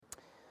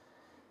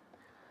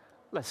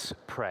Let's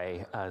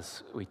pray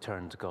as we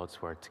turn to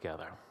God's word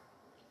together.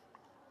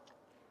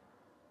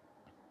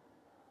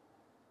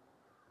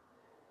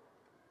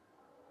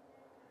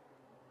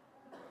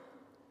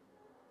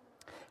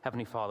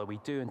 Heavenly Father, we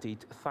do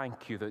indeed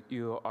thank you that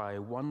you are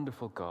a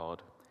wonderful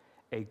God,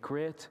 a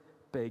great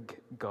big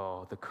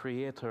God, the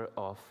creator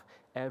of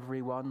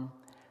everyone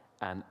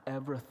and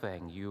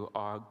everything. You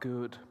are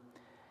good.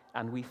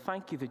 And we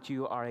thank you that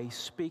you are a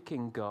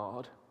speaking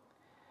God,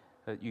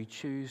 that you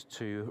choose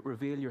to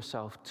reveal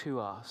yourself to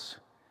us.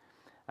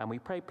 And we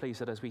pray, please,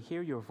 that as we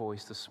hear your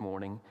voice this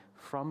morning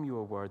from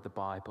your word, the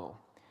Bible,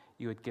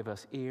 you would give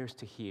us ears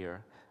to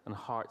hear and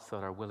hearts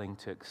that are willing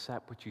to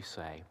accept what you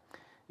say.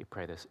 We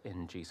pray this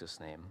in Jesus'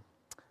 name.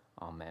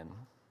 Amen.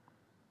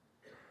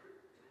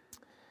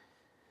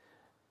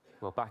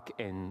 Well, back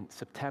in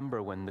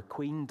September when the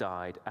Queen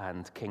died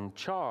and King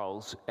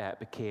Charles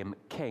became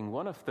king,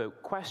 one of the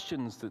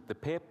questions that the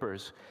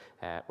papers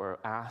were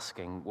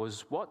asking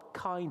was, what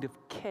kind of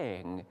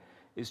king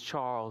is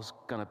Charles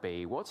going to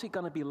be? What's he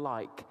going to be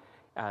like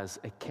as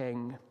a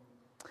king?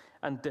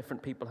 And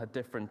different people had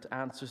different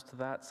answers to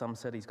that. Some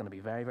said he's going to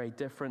be very, very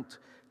different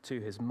to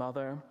his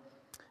mother.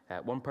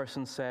 One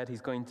person said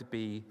he's going to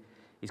be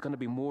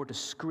more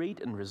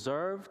discreet and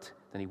reserved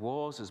than he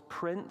was as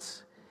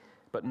prince,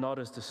 but not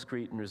as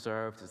discreet and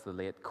reserved as the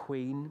late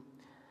Queen.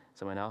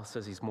 Someone else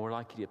says he's more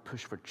likely to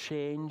push for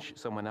change.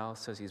 Someone else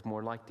says he's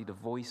more likely to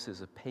voice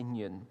his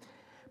opinion.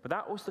 But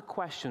that was the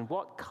question,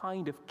 what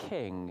kind of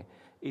king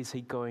is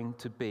he going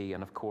to be?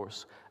 And of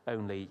course,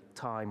 only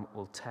time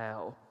will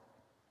tell.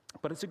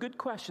 But it's a good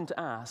question to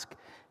ask,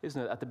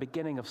 isn't it, at the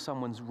beginning of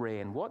someone's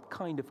reign? What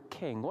kind of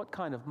king, what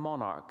kind of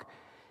monarch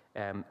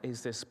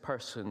is this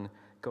person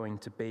going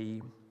to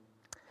be?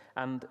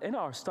 And in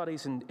our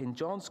studies in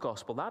John's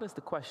Gospel, that is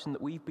the question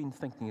that we've been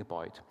thinking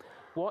about.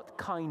 What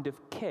kind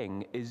of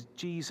king is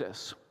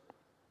Jesus?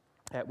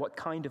 What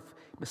kind of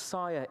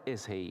Messiah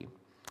is he?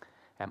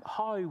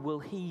 How will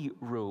he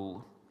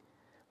rule?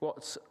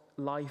 What's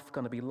life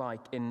going to be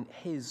like in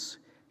his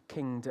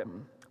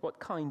kingdom? What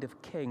kind of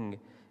king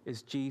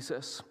is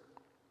Jesus?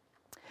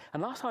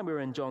 And last time we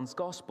were in John's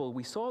Gospel,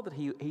 we saw that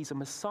he's a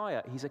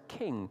Messiah, he's a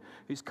king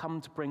who's come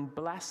to bring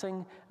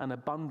blessing and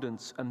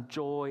abundance and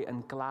joy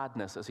and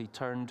gladness as he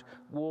turned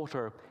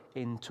water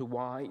into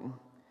wine.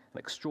 An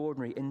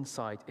extraordinary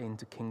insight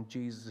into King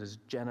Jesus'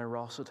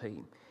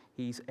 generosity.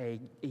 He's a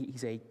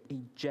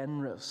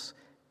generous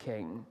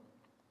king.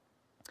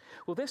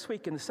 Well, this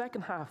week in the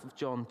second half of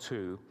John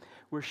 2,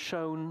 we're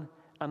shown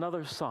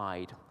another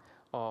side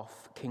of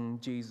King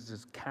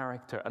Jesus'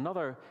 character,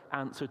 another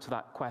answer to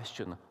that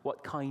question,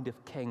 what kind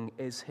of king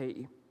is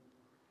he?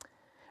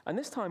 And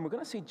this time we're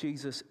going to see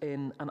Jesus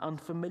in an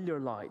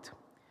unfamiliar light.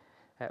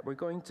 We're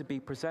going to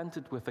be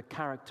presented with a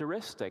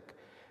characteristic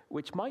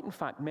which might in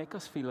fact make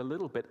us feel a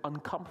little bit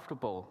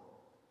uncomfortable.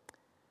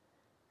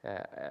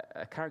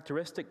 A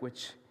characteristic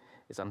which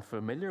is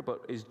unfamiliar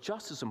but is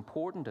just as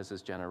important as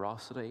his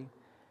generosity,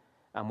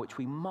 and which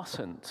we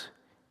mustn't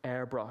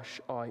airbrush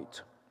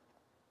out.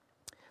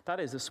 That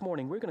is, this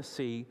morning we're going to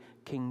see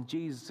King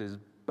Jesus'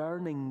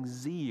 burning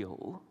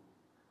zeal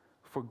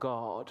for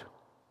God.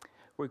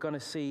 We're going to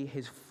see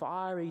his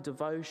fiery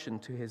devotion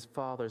to his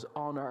Father's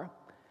honor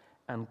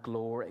and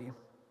glory.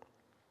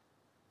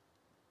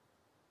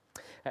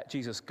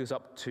 Jesus goes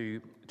up to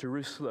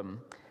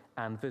Jerusalem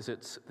and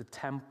visits the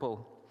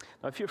temple.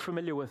 Now, if you're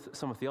familiar with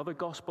some of the other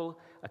gospel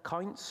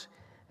accounts,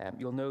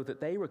 you'll know that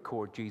they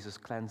record Jesus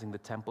cleansing the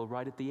temple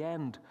right at the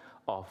end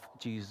of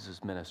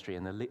Jesus' ministry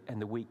in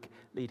the week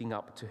leading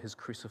up to his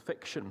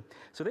crucifixion.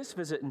 So this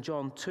visit in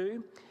John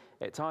 2,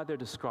 it's either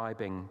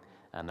describing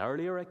an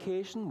earlier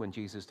occasion when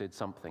Jesus did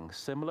something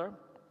similar,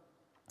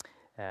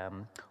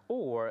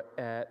 or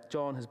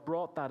John has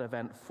brought that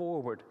event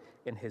forward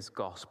in his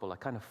gospel, a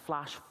kind of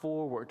flash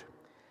forward,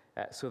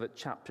 so that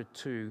chapter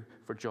 2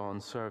 for John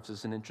serves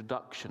as an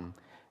introduction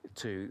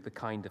to the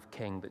kind of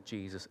king that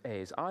Jesus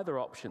is. Either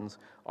options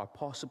are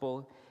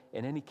possible.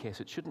 In any case,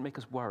 it shouldn't make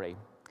us worry.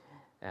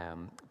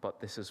 But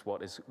this is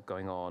what is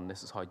going on.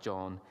 This is how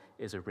John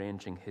is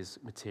arranging his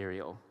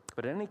material.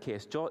 But in any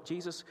case,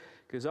 Jesus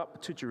goes up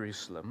to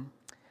Jerusalem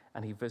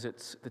and he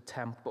visits the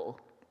temple.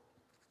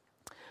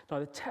 Now,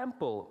 the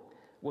temple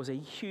was a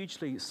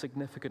hugely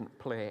significant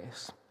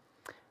place.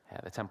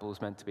 The temple was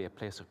meant to be a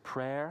place of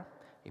prayer,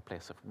 a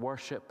place of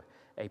worship,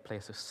 a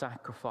place of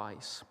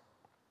sacrifice.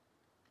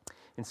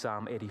 In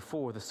Psalm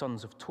 84, the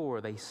sons of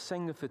Torah, they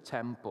sing of the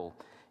temple.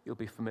 You'll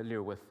be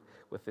familiar with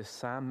this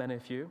psalm, many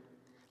of you.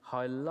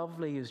 How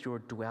lovely is your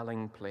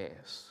dwelling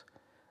place,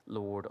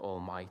 Lord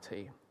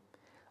Almighty.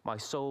 My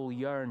soul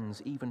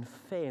yearns, even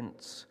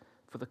faints,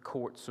 for the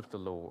courts of the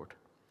Lord.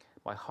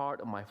 My heart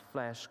and my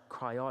flesh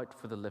cry out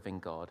for the living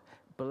God.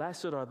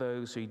 Blessed are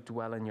those who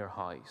dwell in your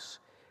house.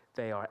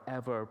 They are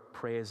ever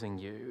praising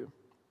you.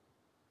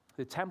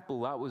 The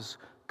temple, that was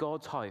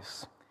God's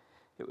house.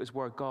 It was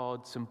where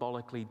God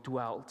symbolically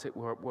dwelt. It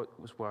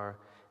was where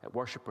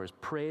worshippers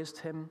praised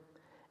him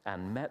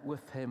and met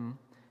with him.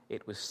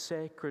 It was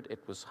sacred,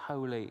 it was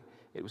holy,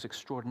 it was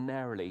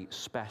extraordinarily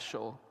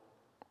special.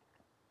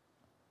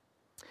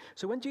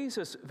 So when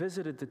Jesus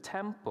visited the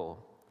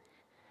temple,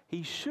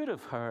 he should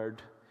have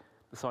heard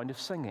the sound of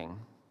singing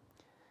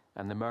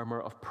and the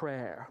murmur of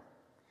prayer.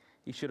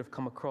 He should have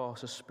come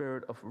across a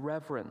spirit of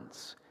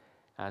reverence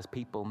as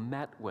people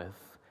met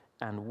with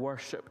and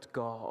worshipped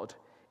God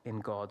in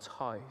God's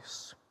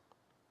house.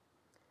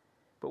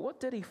 But what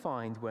did he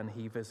find when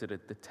he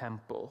visited the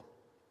temple?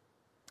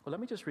 Well, let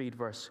me just read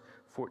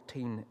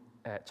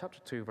chapter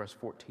 2, verse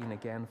 14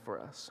 again for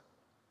us.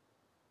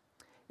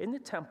 In the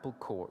temple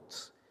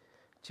courts,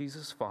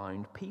 Jesus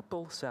found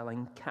people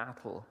selling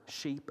cattle,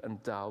 sheep,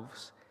 and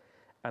doves,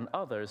 and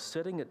others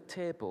sitting at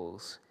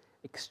tables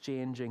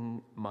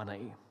exchanging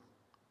money.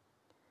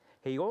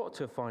 He ought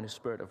to have found a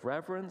spirit of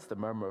reverence, the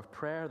murmur of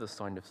prayer, the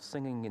sound of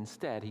singing.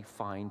 Instead, he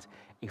finds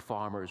a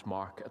farmer's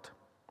market.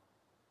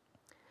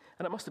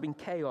 And it must have been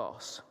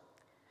chaos.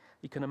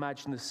 You can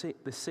imagine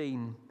the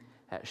scene,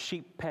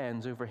 sheep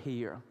pens over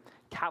here,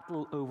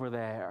 cattle over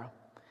there,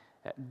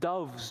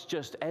 doves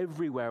just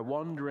everywhere,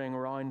 wandering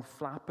around,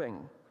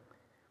 flapping.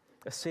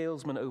 A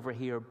salesman over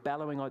here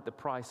bellowing out the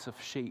price of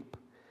sheep.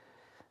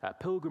 A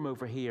pilgrim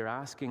over here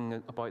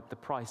asking about the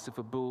price of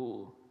a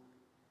bull.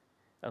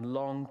 And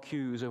long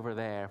queues over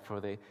there for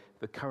the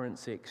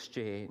currency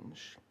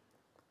exchange.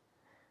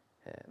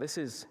 This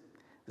is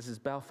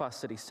Belfast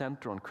city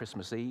centre on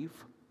Christmas Eve.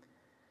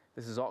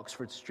 This is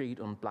Oxford Street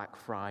on Black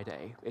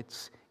Friday.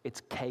 It's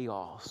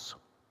chaos.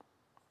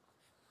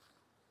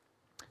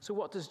 So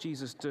what does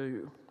Jesus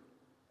do?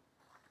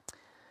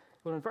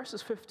 Well, in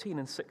verses 15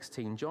 and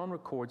 16, John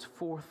records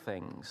 4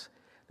 things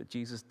that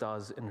Jesus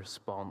does in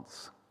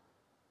response.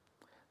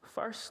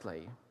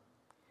 Firstly,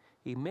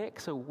 he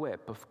makes a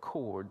whip of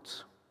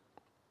cords.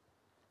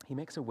 He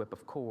makes a whip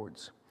of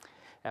cords.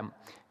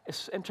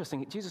 It's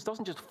interesting, Jesus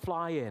doesn't just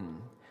fly in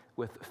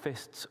with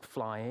fists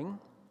flying.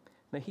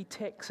 No, he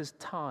takes his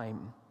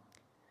time.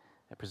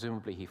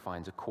 Presumably he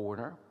finds a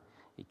corner.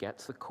 He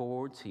gets the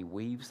cords, he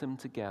weaves them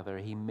together,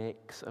 he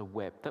makes a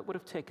whip. That would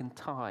have taken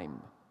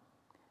time.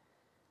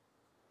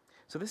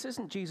 So this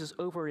isn't Jesus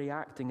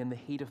overreacting in the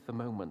heat of the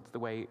moment, the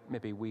way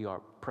maybe we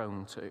are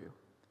prone to.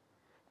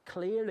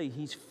 Clearly,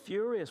 he's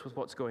furious with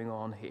what's going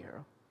on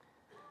here,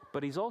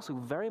 but he's also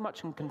very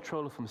much in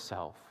control of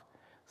himself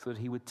so that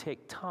he would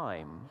take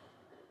time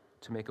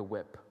to make a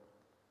whip.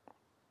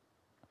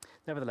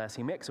 Nevertheless,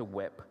 he makes a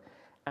whip,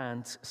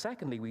 and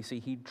secondly, we see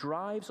he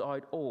drives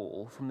out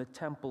all from the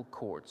temple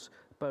courts,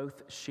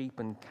 both sheep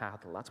and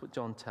cattle. That's what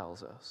John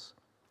tells us.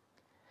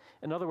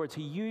 In other words,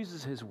 he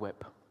uses his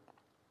whip,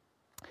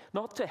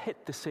 not to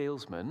hit the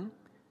salesman,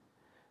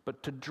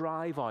 but to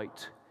drive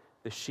out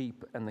the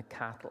sheep and the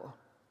cattle.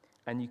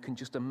 And you can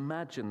just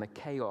imagine the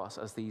chaos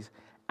as these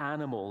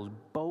animals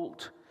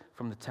bolt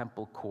from the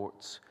temple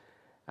courts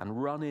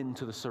and run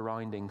into the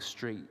surrounding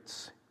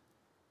streets.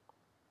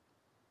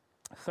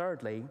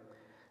 Thirdly,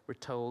 we're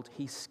told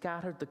he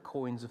scattered the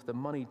coins of the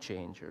money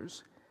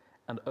changers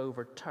and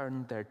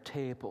overturned their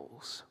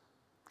tables.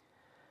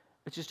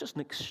 Which is just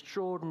an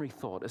extraordinary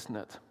thought, isn't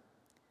it?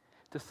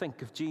 To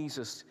think of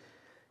Jesus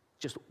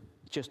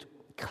just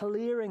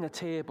clearing a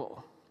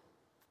table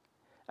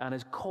and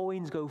his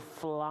coins go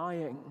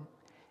flying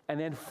and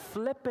then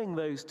flipping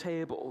those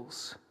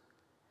tables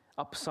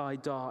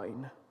upside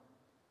down.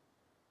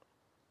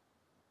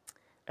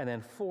 And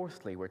then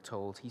fourthly, we're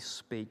told he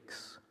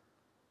speaks.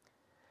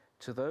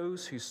 To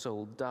those who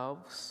sold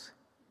doves,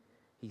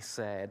 he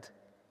said,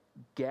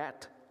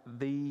 "Get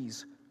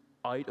these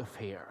out of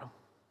here."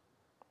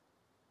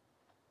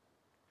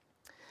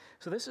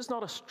 So this is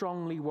not a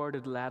strongly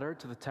worded letter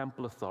to the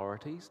temple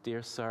authorities.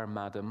 "Dear sir,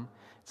 madam,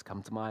 it's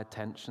come to my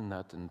attention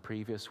that in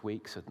previous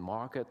weeks a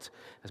market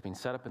has been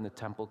set up in the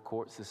temple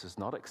courts. This is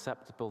not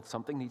acceptable.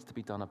 Something needs to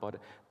be done about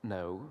it."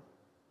 No.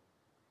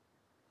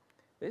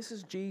 This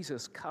is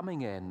Jesus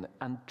coming in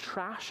and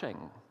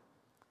trashing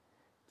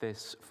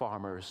this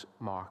farmer's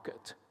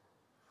market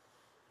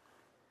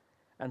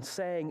and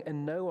saying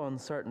in no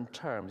uncertain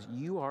terms,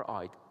 "You are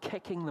out,"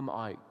 kicking them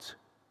out.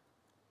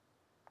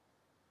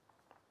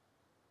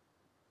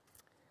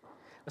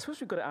 I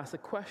suppose we've got to ask the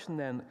question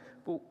then,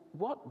 well,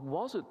 what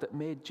was it that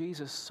made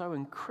Jesus so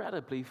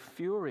incredibly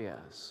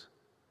furious?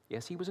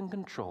 Yes, he was in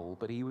control,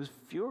 but he was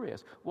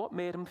furious. What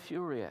made him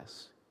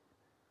furious?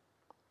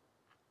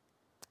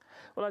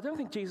 Well, I don't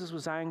think Jesus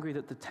was angry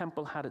that the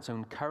temple had its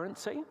own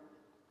currency.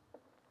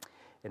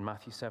 In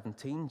Matthew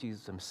 17,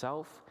 Jesus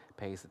himself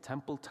pays the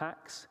temple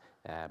tax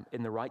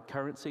in the right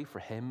currency for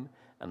him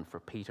and for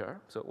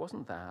Peter, so it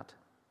wasn't that.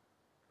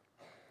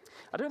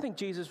 I don't think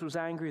Jesus was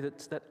angry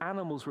that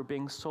animals were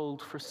being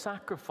sold for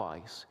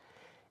sacrifice.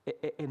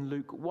 In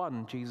Luke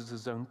 1,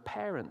 Jesus' own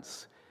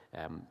parents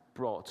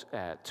brought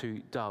 2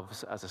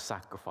 doves as a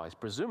sacrifice.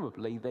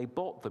 Presumably, they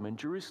bought them in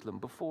Jerusalem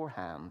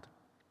beforehand.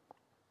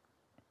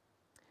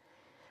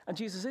 And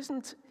Jesus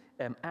isn't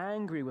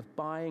angry with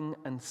buying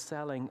and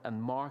selling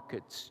and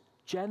markets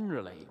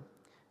generally.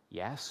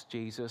 Yes,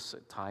 Jesus,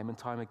 time and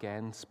time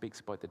again, speaks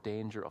about the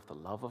danger of the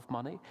love of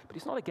money, but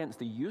he's not against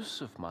the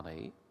use of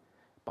money.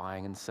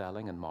 Buying and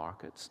selling and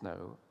markets,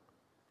 no.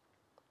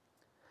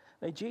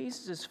 Now,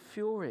 Jesus is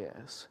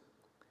furious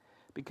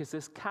Because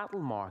this cattle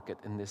market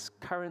and this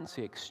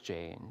currency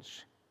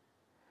exchange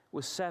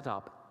was set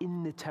up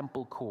in the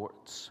temple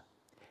courts,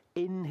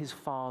 in his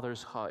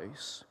Father's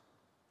house.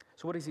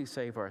 So what does he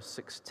say, verse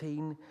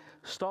 16?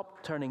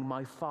 Stop turning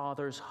my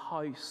Father's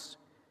house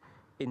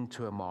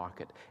into a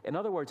market. In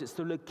other words, it's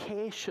the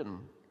location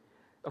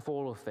of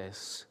all of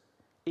this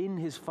in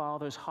his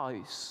Father's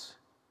house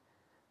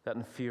that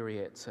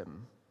infuriates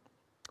him.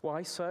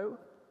 Why so?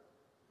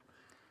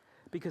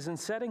 Because in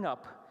setting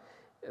up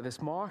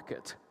this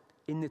market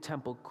in the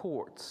temple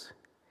courts,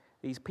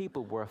 these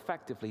people were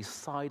effectively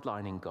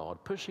sidelining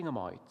God, pushing him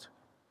out,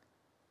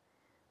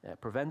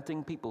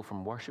 preventing people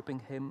from worshiping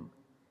him,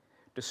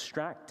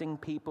 distracting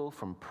people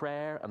from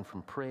prayer and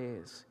from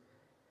praise,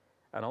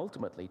 and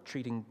ultimately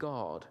treating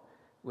God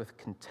with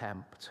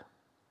contempt.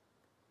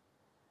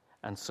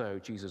 And so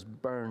Jesus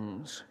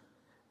burns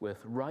with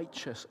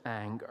righteous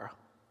anger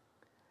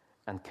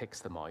and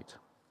kicks them out.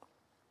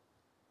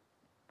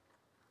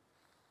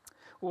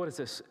 What does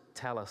this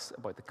tell us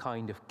about the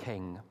kind of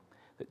king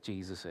that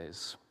Jesus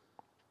is?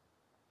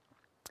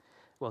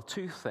 Well,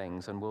 two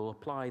things, and we'll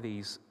apply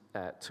these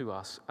to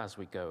us as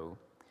we go.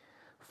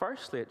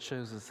 Firstly, it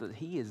shows us that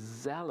he is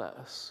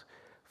zealous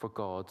for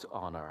God's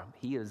honor.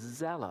 He is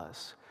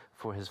zealous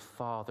for his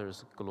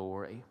Father's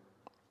glory.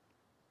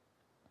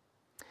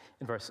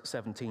 In verse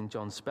 17,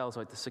 John spells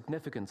out the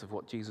significance of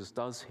what Jesus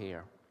does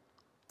here.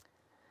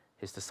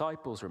 His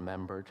disciples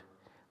remembered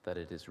that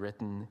it is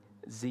written,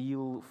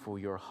 "Zeal for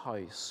your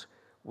house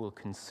will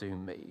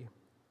consume me."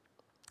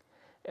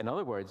 In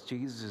other words,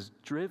 Jesus is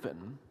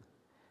driven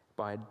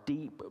by a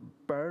deep,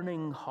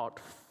 burning hot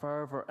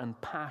fervor and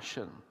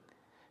passion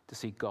to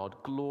see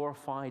God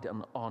glorified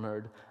and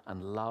honored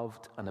and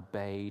loved and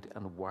obeyed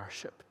and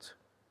worshipped.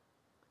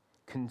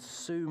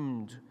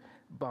 Consumed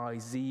by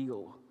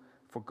zeal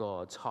for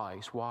God's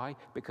house. Why?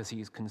 Because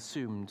he is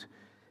consumed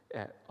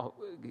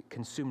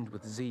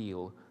with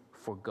zeal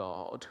for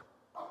God.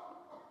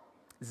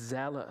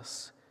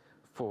 Zealous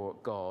for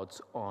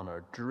God's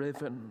honor,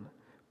 driven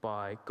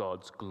by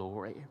God's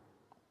glory.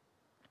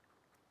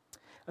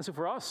 And so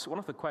for us, one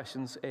of the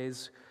questions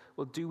is,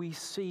 well, do we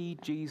see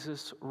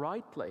Jesus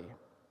rightly?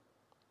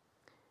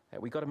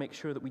 We've got to make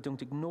sure that we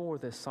don't ignore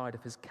this side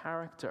of his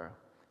character.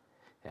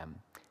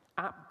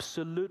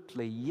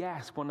 Absolutely,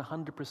 yes,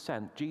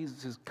 100%.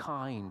 Jesus is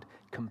kind,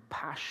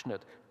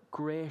 compassionate,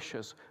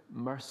 gracious,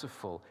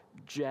 merciful,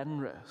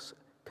 generous,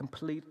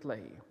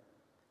 completely.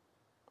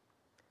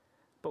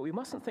 But we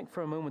mustn't think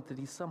for a moment that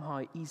he's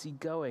somehow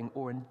easygoing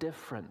or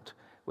indifferent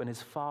when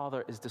his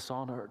Father is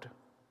dishonored.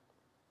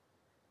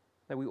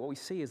 Now, what we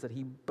see is that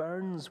he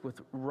burns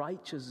with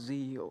righteous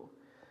zeal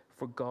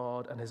for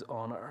God and his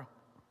honor.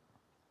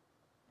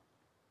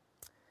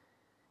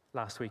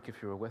 Last week,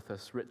 if you were with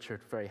us,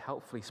 Richard very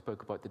helpfully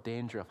spoke about the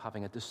danger of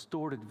having a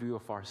distorted view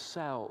of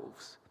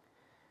ourselves.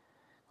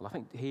 Well, I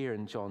think here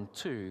in John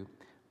 2,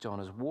 John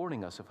is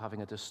warning us of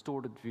having a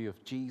distorted view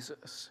of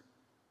Jesus,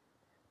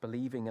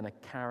 believing in a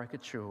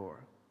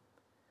caricature.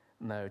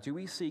 Now, do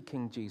we see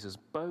King Jesus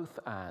both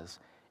as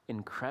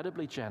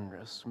incredibly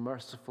generous,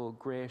 merciful,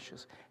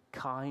 gracious,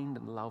 kind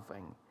and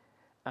loving,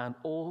 and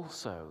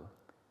also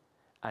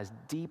as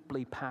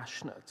deeply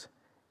passionate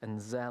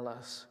and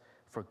zealous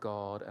for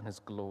God and his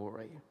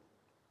glory?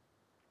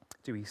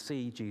 Do we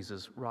see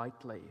Jesus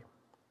rightly?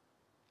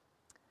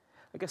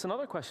 I guess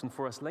another question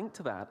for us linked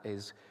to that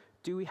is,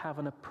 do we have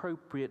an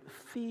appropriate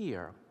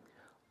fear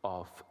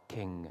of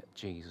King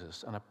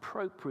Jesus? An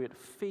appropriate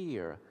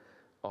fear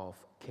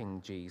of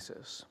King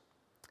Jesus.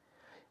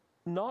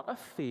 Not a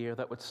fear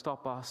that would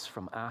stop us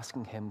from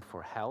asking him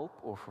for help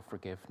or for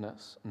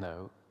forgiveness,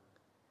 no.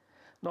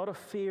 Not a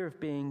fear of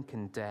being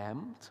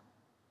condemned,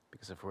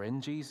 because if we're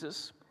in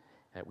Jesus,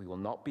 we will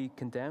not be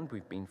condemned,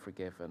 we've been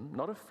forgiven.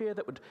 Not a fear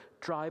that would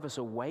drive us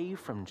away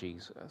from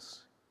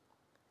Jesus,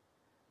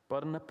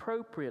 but an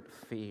appropriate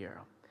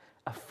fear,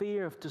 a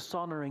fear of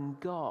dishonoring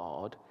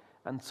God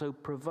and so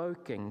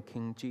provoking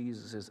King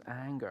Jesus'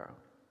 anger.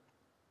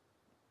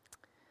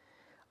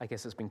 I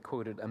guess it's been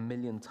quoted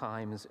 1,000,000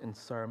 times in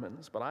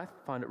sermons, but I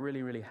find it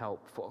really, really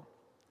helpful.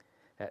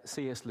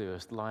 C.S.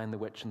 Lewis, The Lion, the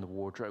Witch, and the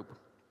Wardrobe,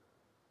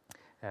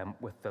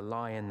 with the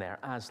lion there,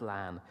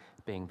 Aslan,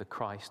 being the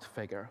Christ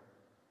figure.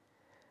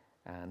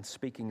 And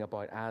speaking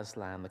about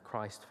Aslan, the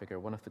Christ figure,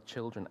 one of the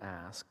children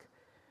asked,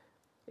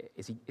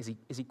 is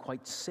he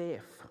quite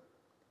safe?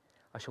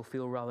 I shall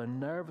feel rather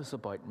nervous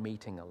about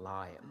meeting a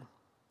lion.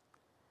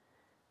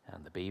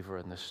 And the beaver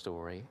in the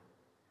story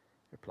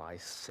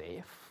replies,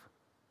 safe?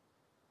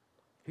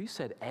 Who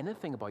said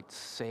anything about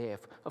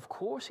safe? Of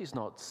course he's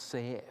not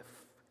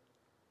safe.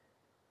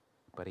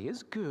 But he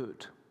is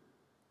good.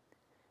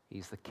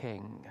 He's the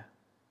king.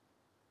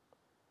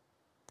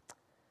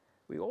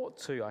 We ought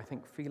to, I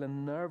think, feel a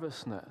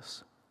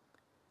nervousness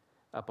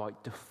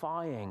about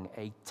defying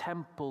a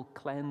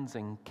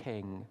temple-cleansing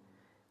king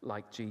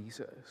like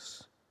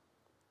Jesus.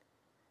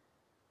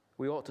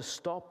 We ought to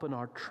stop in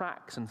our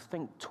tracks and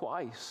think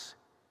twice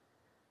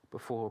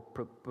before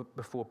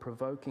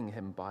provoking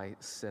him by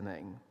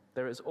sinning.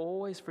 There is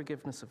always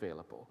forgiveness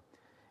available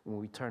when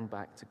we turn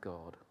back to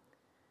God.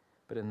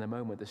 But in the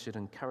moment, this should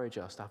encourage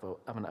us to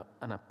have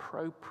an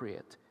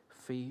appropriate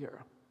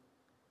fear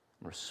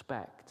and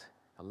respect,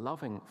 a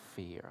loving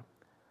fear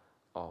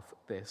of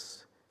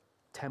this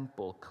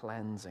temple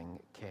cleansing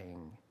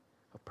king,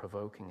 of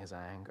provoking his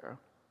anger.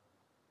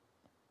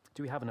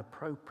 Do we have an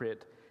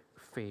appropriate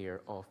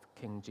fear of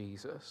King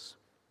Jesus?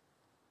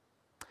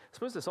 I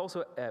suppose this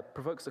also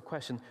provokes the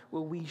question,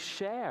 will we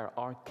share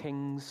our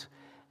king's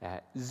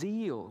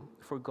zeal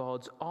for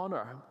God's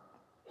honor?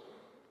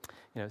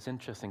 It's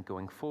interesting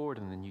going forward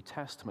in the New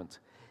Testament,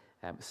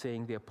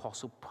 seeing the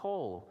Apostle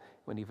Paul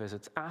when he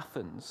visits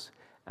Athens,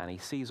 and he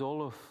sees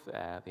all of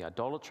the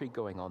idolatry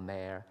going on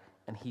there,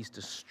 and he's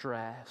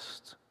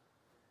distressed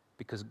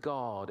because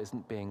God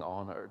isn't being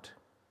honored.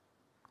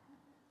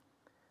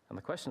 And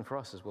the question for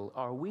us is, well,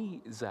 are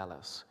we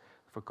zealous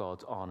for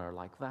God's honor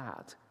like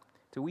that?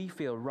 Do we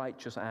feel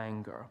righteous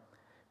anger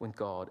when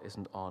God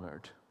isn't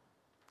honored?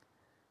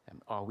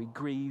 Are we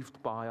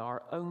grieved by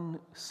our own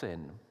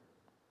sin?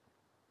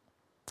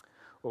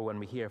 Or when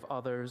we hear of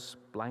others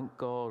blank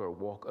God or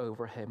walk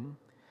over him,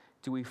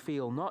 do we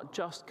feel not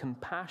just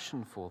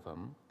compassion for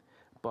them,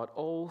 but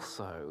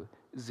also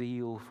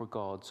zeal for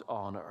God's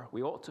honor?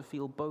 We ought to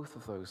feel both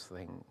of those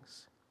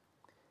things.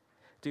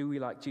 Do we,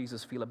 like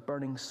Jesus, feel a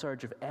burning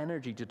surge of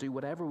energy to do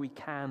whatever we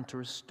can to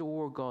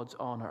restore God's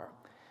honor?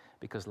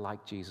 Because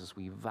like Jesus,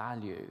 we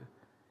value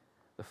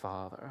the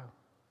Father.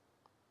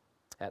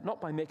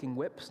 Not by making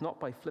whips, not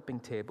by flipping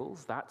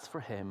tables, that's for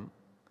him.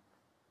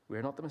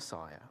 We're not the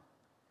Messiah.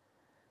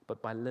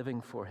 But by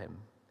living for him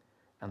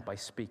and by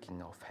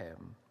speaking of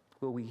him,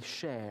 will we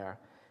share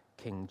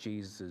King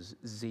Jesus'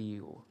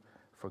 zeal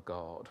for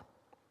God?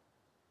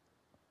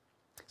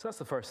 So that's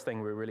the first thing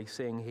we're really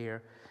seeing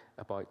here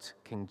about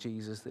King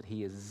Jesus, that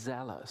he is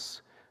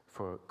zealous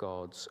for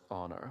God's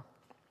honor.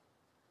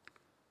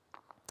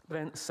 But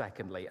then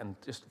secondly, and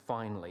just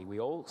finally, we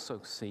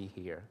also see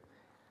here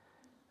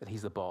that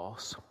he's the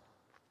boss.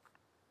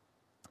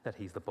 That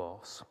he's the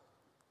boss.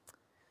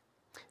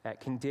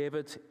 King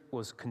David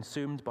was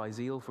consumed by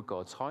zeal for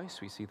God's house.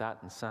 We see that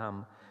in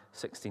Psalm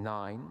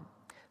 69.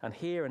 And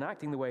here,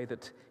 enacting the way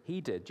that he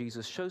did,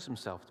 Jesus shows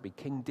himself to be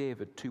King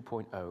David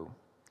 2.0,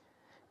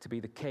 to be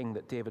the king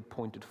that David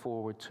pointed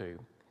forward to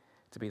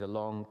be the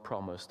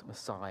long-promised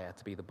Messiah,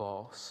 to be the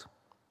boss.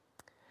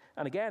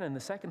 And again, in the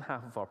second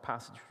half of our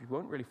passage, we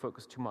won't really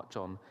focus too much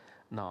on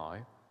now,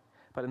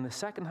 but in the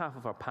second half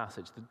of our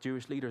passage, the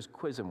Jewish leaders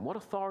quiz him, what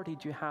authority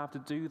do you have to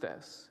do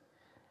this?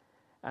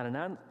 And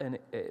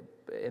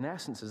in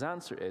essence, his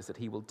answer is that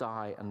he will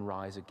die and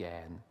rise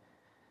again,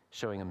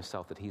 showing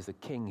himself that he's the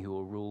king who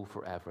will rule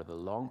forever, the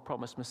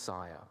long-promised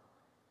Messiah.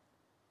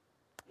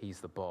 He's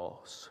the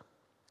boss.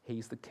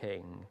 He's the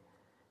king.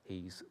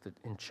 He's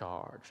in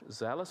charge,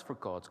 zealous for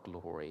God's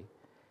glory,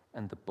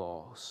 and the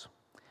boss.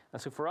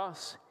 And so for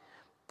us,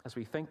 as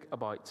we think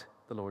about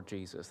the Lord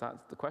Jesus,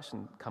 the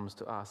question comes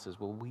to us is,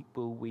 will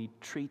we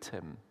treat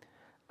him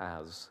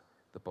as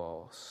the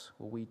boss?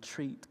 Will we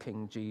treat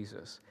King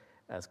Jesus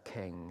as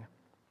king?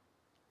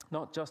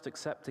 Not just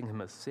accepting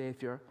him as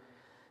Savior,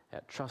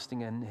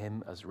 trusting in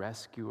him as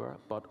rescuer,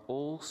 but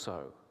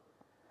also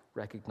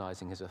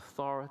recognizing his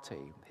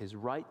authority, his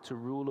right to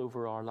rule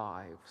over our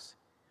lives,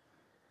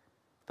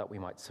 that we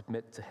might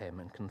submit to him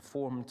and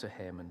conform to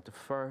him and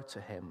defer to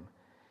him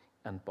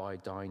and bow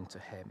down to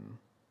him.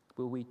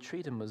 Will we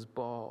treat him as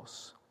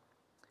boss?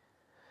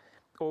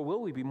 Or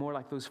will we be more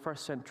like those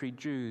first century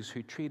Jews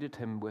who treated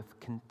him with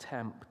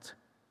contempt?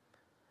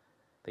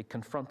 They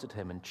confronted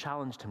him and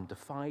challenged him,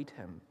 defied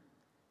him.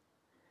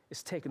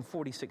 It's taken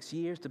 46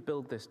 years to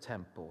build this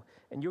temple,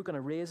 and you're going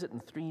to raise it in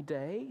 3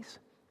 days?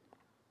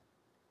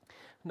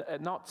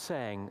 Not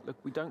saying, look,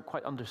 we don't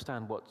quite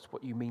understand what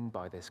you mean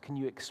by this. Can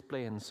you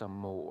explain some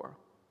more?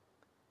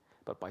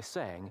 But by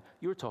saying,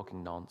 you're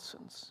talking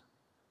nonsense.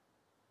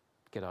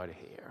 Get out of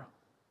here.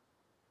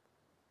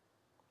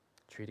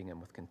 Treating him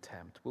with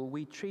contempt. Will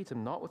we treat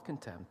him not with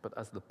contempt, but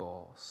as the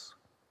boss?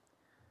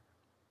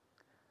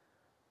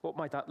 What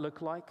might that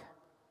look like?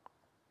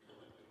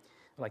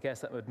 Well, I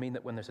guess that would mean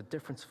that when there's a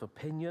difference of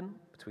opinion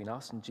between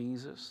us and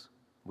Jesus,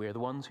 we're the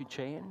ones who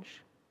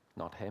change,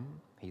 not him.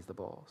 He's the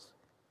boss.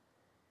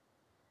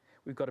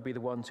 We've got to be the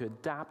ones who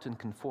adapt and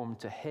conform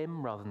to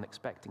him rather than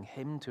expecting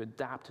him to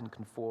adapt and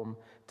conform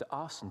to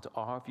us and to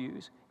our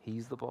views.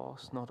 He's the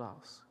boss, not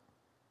us.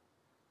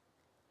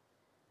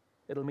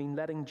 It'll mean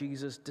letting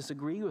Jesus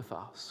disagree with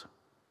us,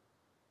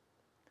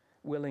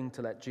 willing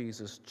to let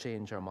Jesus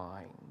change our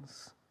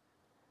minds,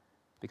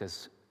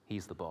 because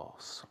he's the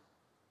boss.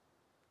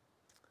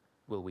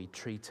 Will we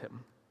treat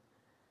him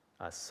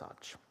as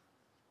such?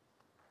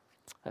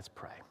 Let's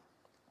pray.